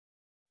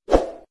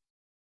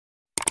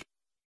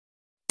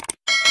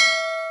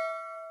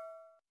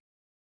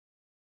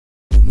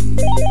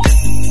Guys,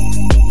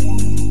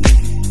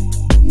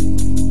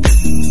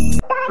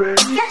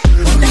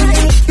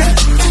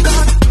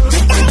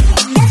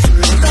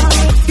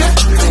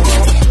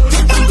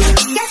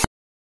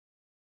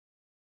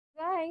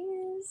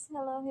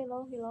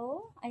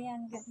 hello.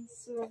 Ayan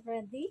guys, we're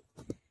ready.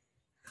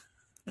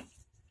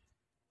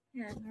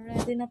 Ayan,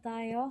 ready na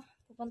tayo.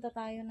 Pupunta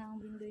tayo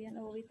ng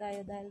Binduyan. Uwi tayo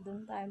dahil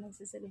doon tayo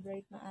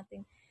magse-celebrate ng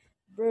ating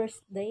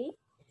birthday.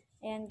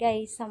 Ayan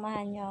guys,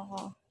 samahan nyo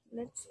ako.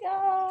 Let's go!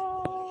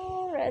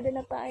 Ready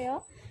na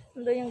tayo.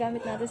 Nandun yung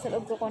gamit natin sa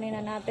loob, kukunin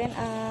na natin.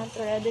 At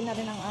ready na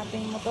rin ang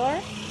ating motor.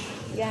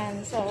 Ayan,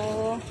 so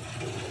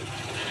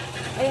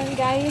ayan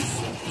guys,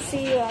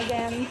 see you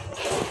again.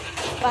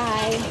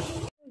 Bye!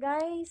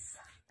 Guys,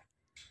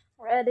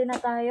 ready na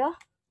tayo.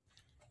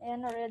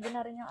 Ayan, ready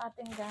na rin yung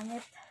ating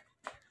gamit.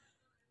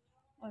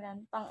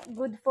 Ayan,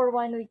 good for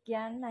 1 week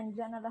yan.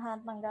 Nandiyan na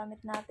lahat ng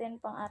gamit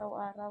natin pang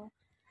araw-araw.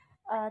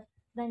 At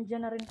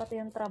nandiyan na rin pati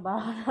yung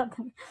trabaho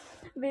natin.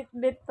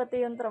 Bit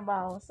pati yung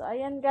trabaho. So,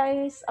 ayan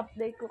guys,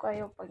 update ko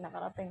kayo pag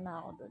nakarating na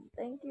ako dun.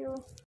 Thank you.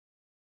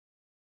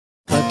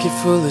 Bucket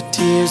full of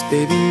tears,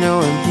 baby, know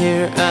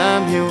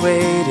I'm here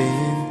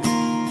waiting.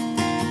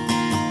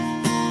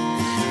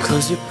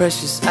 Close your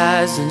precious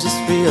eyes and just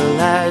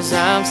realize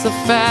I'm still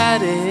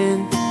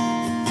fighting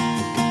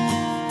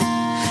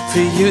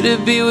for you to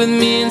be with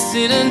me and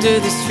sit under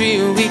this tree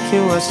and we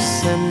can watch the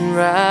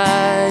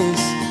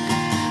sunrise.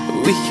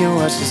 We can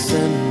watch the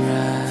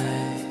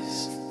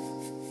sunrise.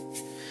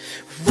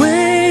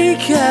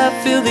 Wake up,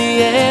 feel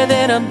the air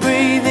that I'm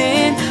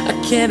breathing. I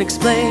can't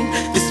explain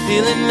this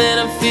feeling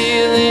that I'm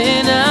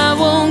feeling. I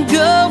won't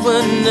go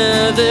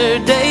another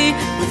day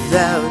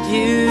without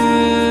you.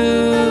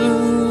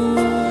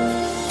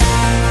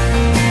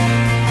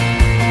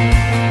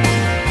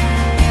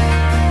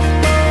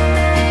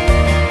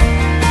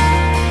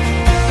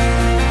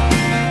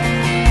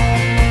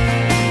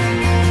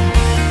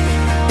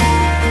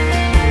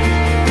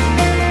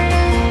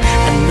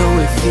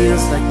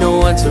 Feels like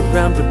no one's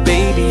around, but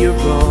baby, you're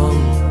wrong.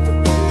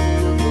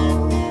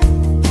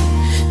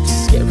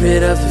 Just get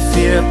rid of the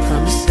fear, I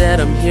promise that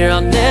I'm here,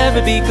 I'll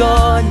never be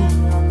gone.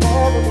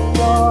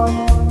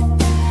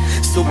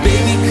 So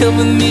baby, come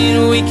with me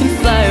and we can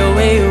fly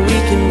away, or we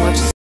can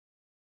watch.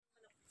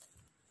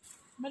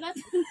 Balat.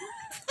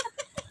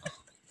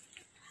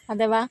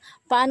 Diba?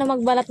 Paano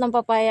magbalat ng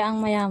papaya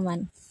ang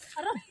mayaman?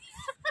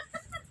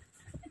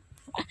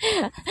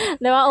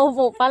 Diba?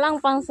 Upo pa lang,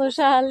 pang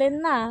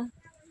sosyalin na.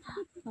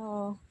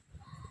 Oh,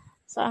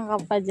 saan ka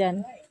pa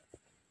dyan?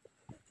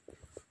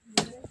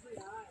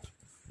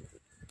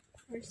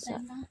 First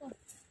time lang to.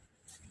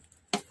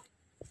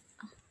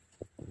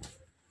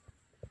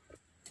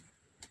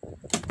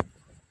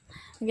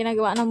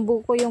 Ginagawa ng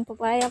buko yung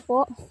papaya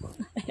po.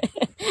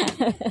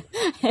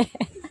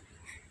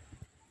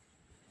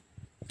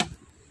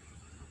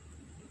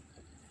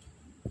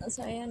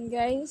 So, ayan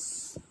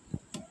guys.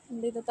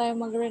 Dito tayo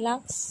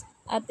mag-relax.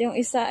 At yung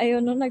isa,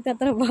 ayun no,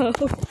 nagtatrabaho.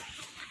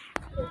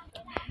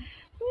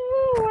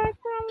 Work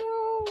from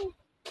home.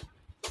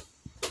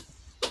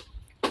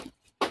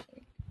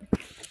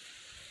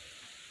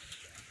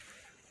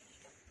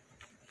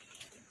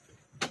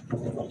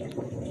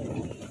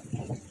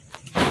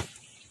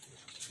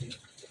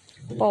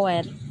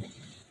 Power.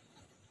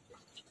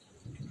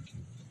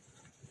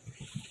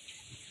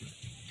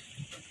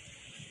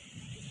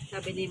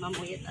 Sabi ni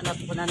Mamuyet, alam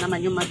ko na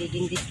naman yung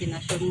magiging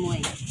destination mo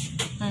eh.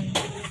 Ano?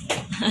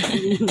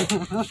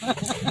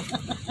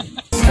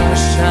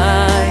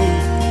 Sunshine.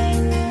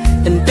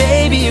 And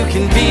baby, you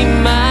can be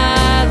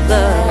my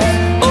love.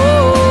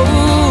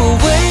 Oh,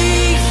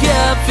 wake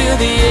up, feel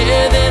the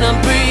air that I'm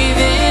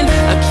breathing.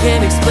 I can't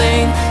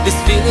explain this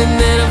feeling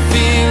that I'm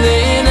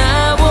feeling.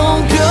 I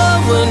won't go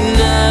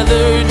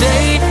another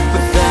day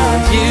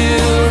without you,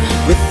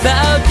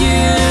 without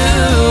you.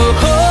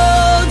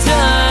 Hold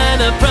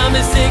on, I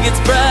promise it gets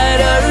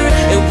brighter.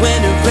 And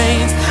when it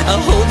rains,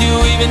 I'll hold you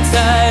even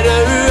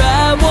tighter.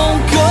 I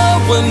won't go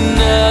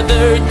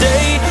another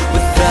day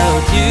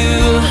without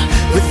you,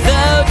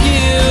 without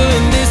you.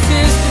 And this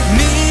is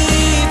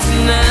me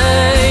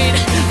tonight.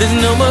 There's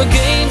no more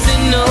games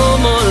and no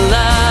more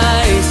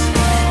lies.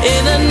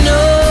 And I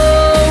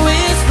know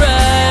it's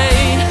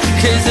right,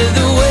 'cause of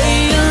the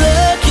way you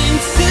look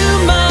into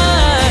my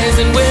eyes.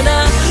 And when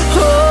I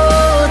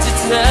hold you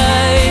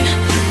tight,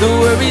 the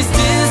worries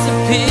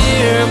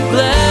disappear. I'm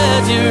glad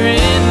you're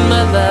in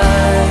my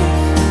life.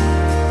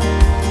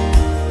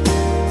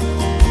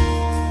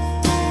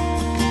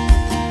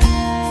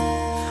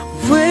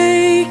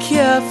 Wake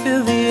up,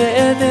 feel the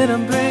air that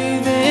I'm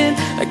breathing.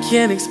 I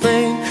can't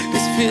explain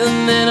this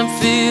feeling that I'm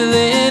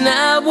feeling.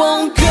 I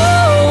won't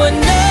go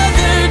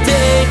another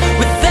day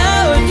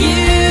without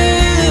you.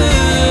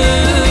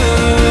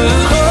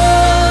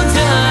 Hold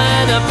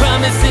on, I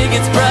promise it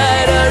gets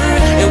brighter.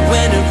 And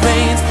when it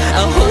rains,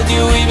 I'll hold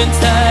you even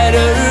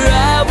tighter.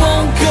 I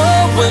won't go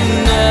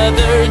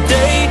another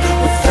day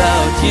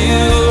without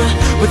you,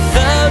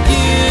 without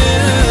you.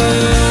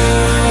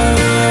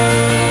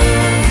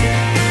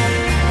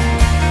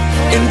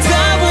 And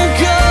I won't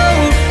go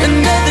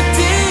another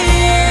day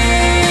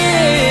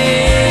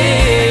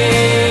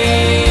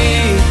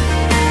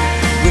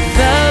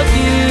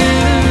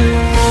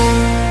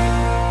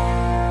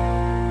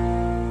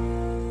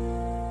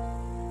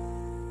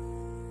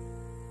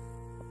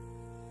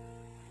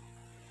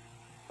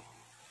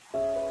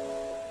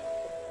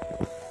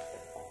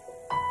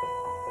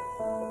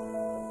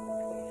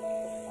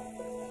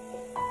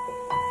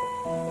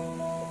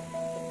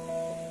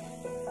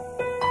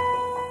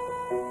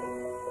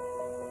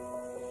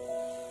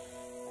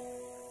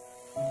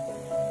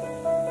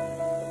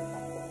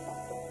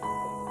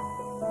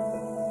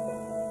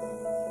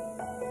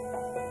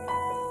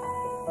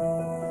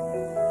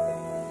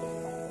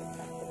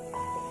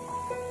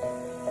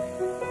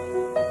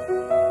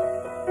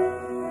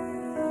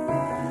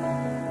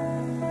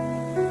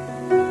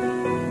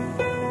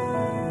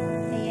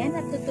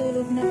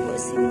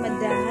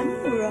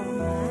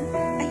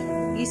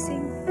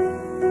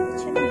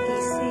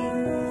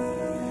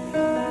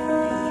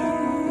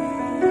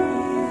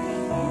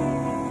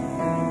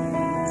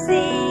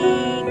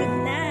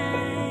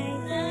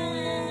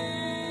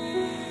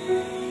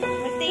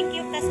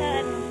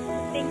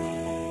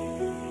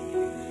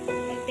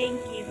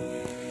thank you.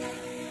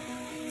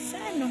 Sa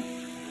ano?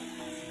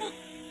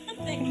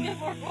 Thank you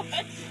for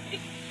watching.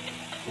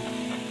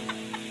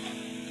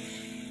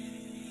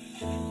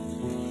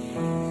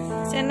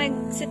 Sa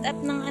nag-set up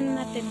ng ano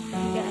natin.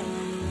 Gaan.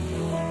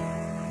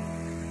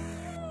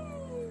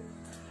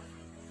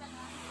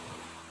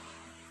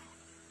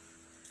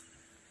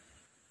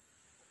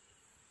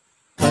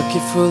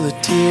 Bucket full of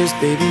tears,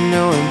 baby,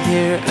 know I'm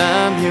here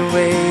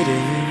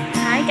waiting.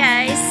 Hi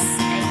guys!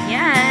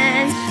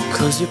 Ayan!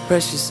 Close your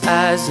precious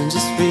eyes and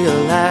just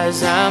realize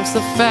I'm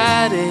still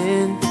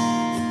fighting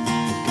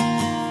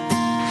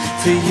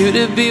for you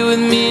to be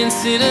with me and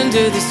sit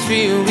under this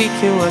tree and we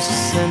can watch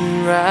the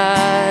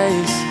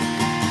sunrise.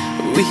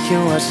 We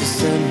can watch the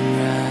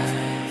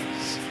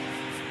sunrise.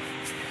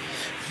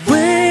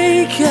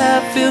 Wake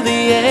up, feel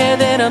the air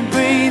that I'm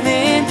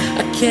breathing.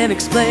 I can't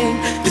explain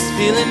this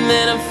feeling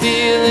that I'm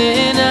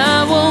feeling.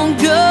 I won't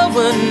go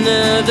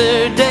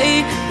another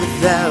day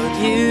without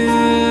you.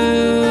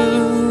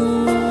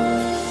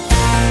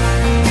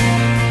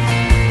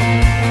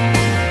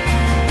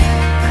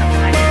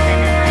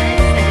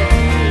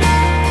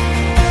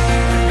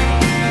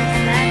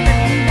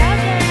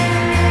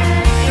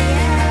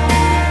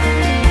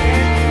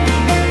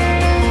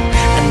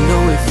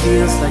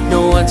 Feels like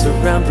no one's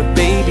around, but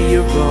baby,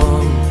 you're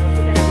wrong.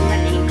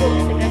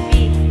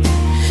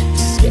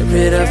 Just get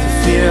rid of the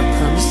fear, I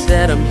promise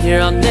that I'm here,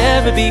 I'll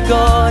never be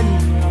gone.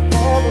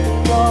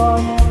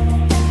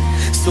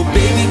 So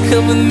baby,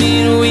 come with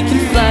me and we can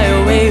fly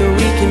away, or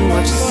we can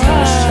watch the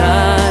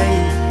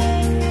sunshine.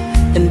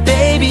 And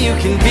baby, you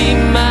can be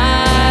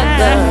my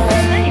love.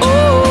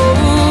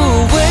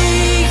 Oh,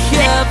 wake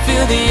up,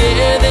 feel the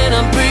air that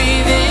I'm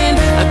breathing.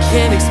 I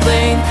can't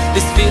explain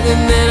this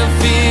feeling that I'm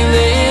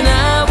feeling.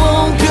 I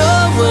won't go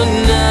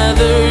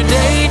another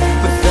day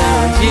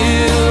without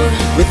you,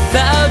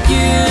 without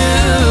you.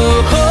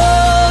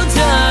 Hold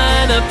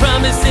on, I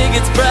promise it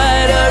gets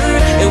brighter.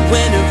 And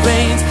when it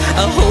rains,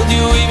 I'll hold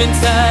you even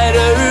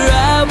tighter.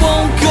 I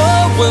won't go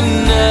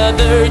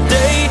another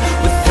day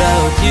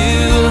without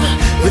you,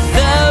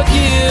 without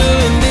you.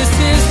 And this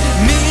is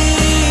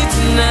me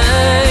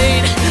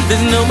tonight.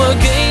 There's no more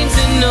games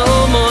and no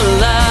more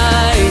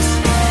lies.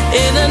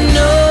 And I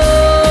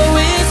know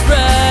it's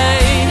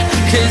right,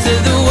 'cause of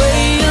the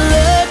way you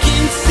look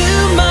into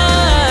my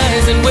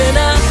eyes. And when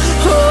I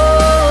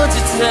hold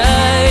you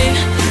tight,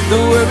 the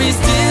worries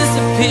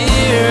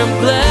disappear. I'm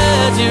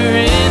glad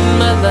you're in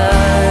my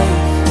life.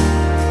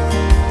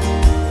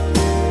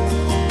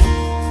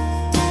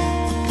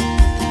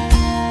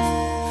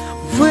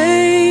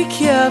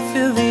 Wake up,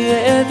 feel the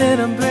air that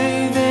I'm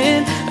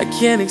breathing. I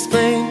can't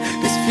explain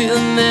this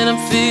feeling that I'm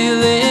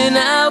feeling.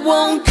 I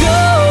won't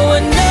go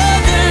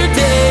another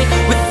day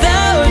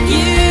without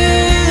you.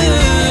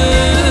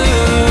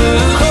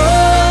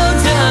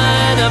 Hold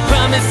on, I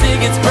promise it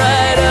gets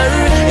brighter.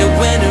 And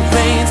when it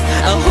rains,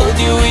 I'll hold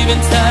you even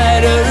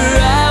tighter.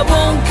 I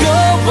won't go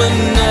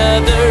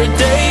another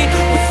day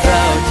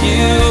without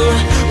you,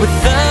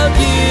 without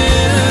you.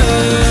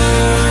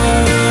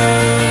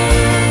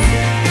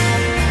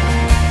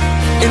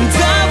 And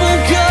I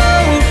won't go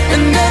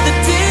another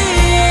day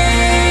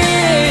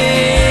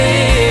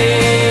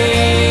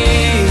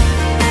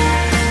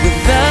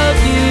without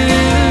you.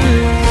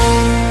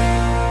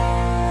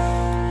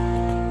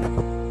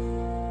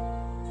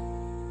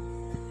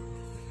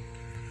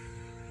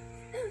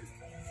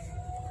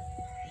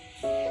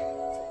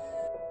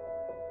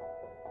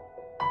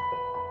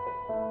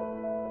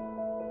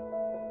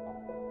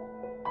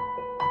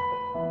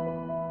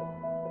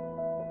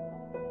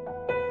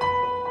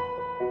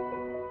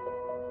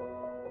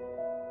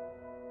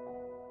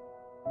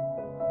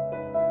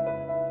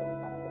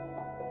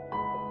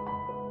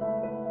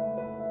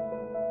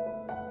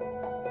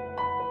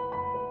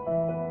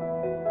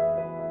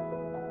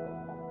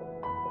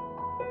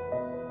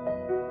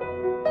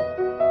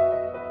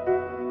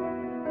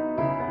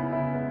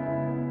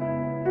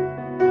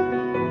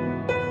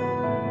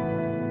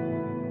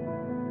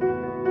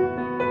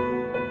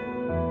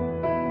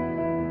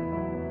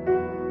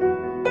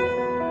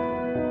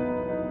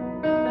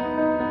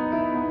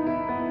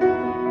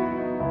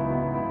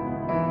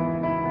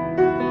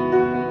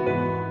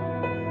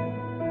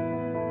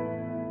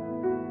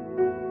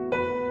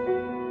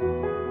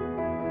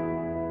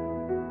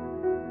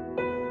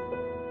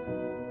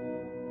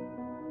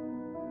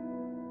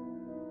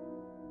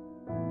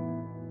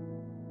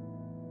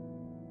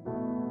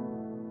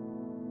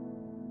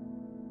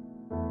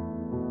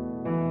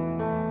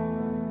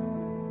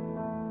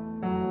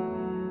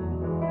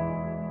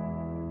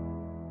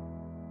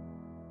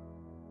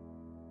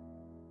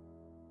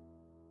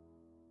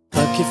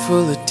 Bucket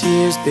full of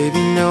tears,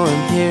 baby, know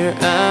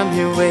I'm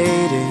here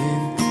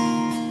waiting.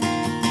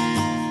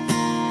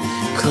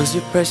 Close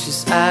your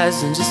precious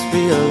eyes and just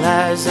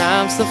realize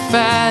I'm still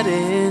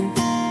fighting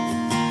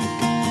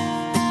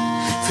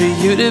for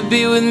you to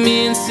be with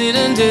me and sit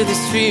under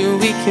this tree and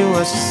we can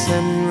watch the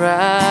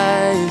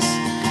sunrise.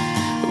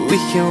 We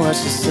can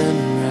watch the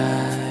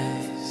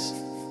sunrise.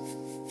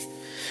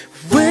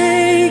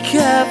 Wake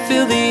up,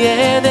 feel the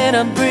air that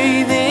I'm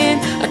breathing.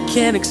 I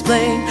can't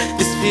explain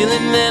this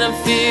feeling that I'm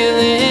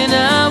feeling.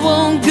 I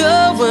won't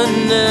go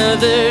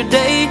another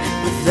day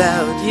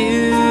without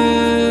you.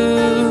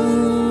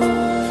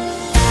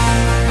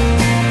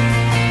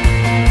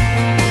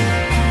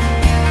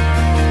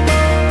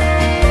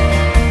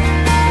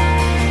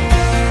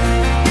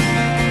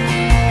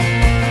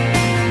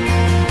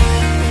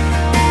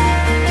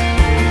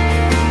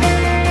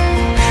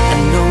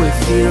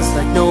 Feels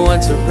like no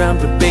one's around,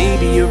 but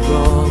baby, you're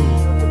wrong.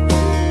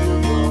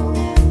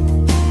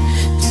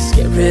 Just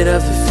get rid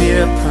of the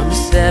fear, I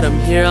promise that I'm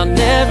here, I'll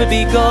never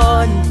be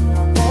gone.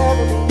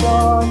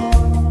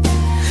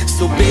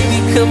 So baby,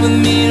 come with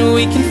me and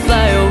we can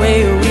fly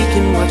away, or we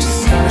can watch the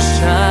stars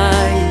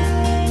shine.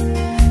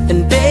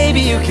 And baby,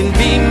 you can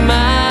be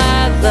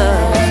my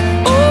love.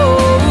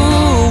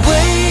 Oh,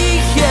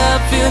 wake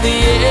up, feel the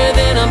air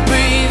that I'm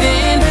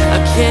breathing. I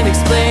can't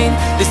explain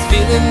this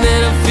feeling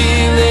that I'm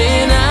feeling.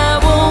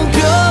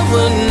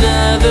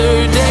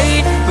 Another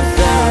day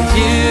without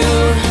you,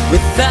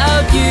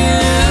 without you.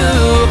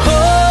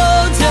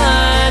 Hold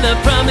on, I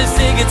promise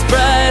it gets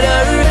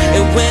brighter.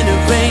 And when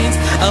it rains,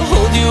 I'll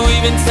hold you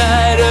even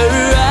tighter.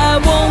 I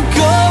won't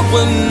go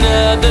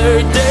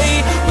another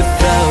day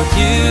without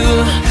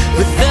you,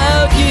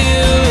 without you.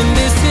 And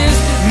this is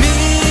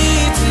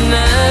me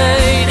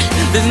tonight.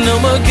 There's no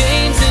more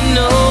games and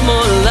no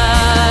more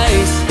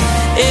lies.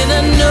 And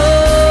I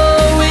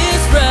know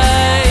it's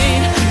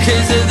right,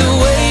 'cause of the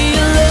way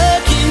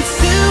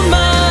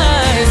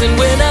and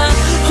when I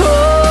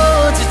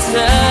hold you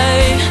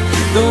tight,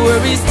 the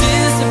worries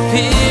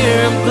disappear.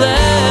 I'm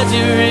glad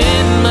you're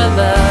in my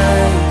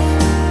life.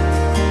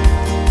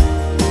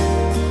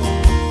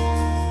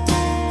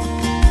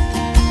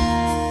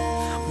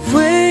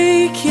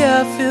 Wake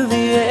up, feel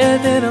the air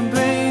that I'm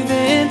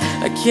breathing.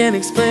 I can't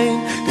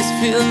explain this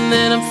feeling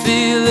that I'm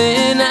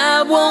feeling.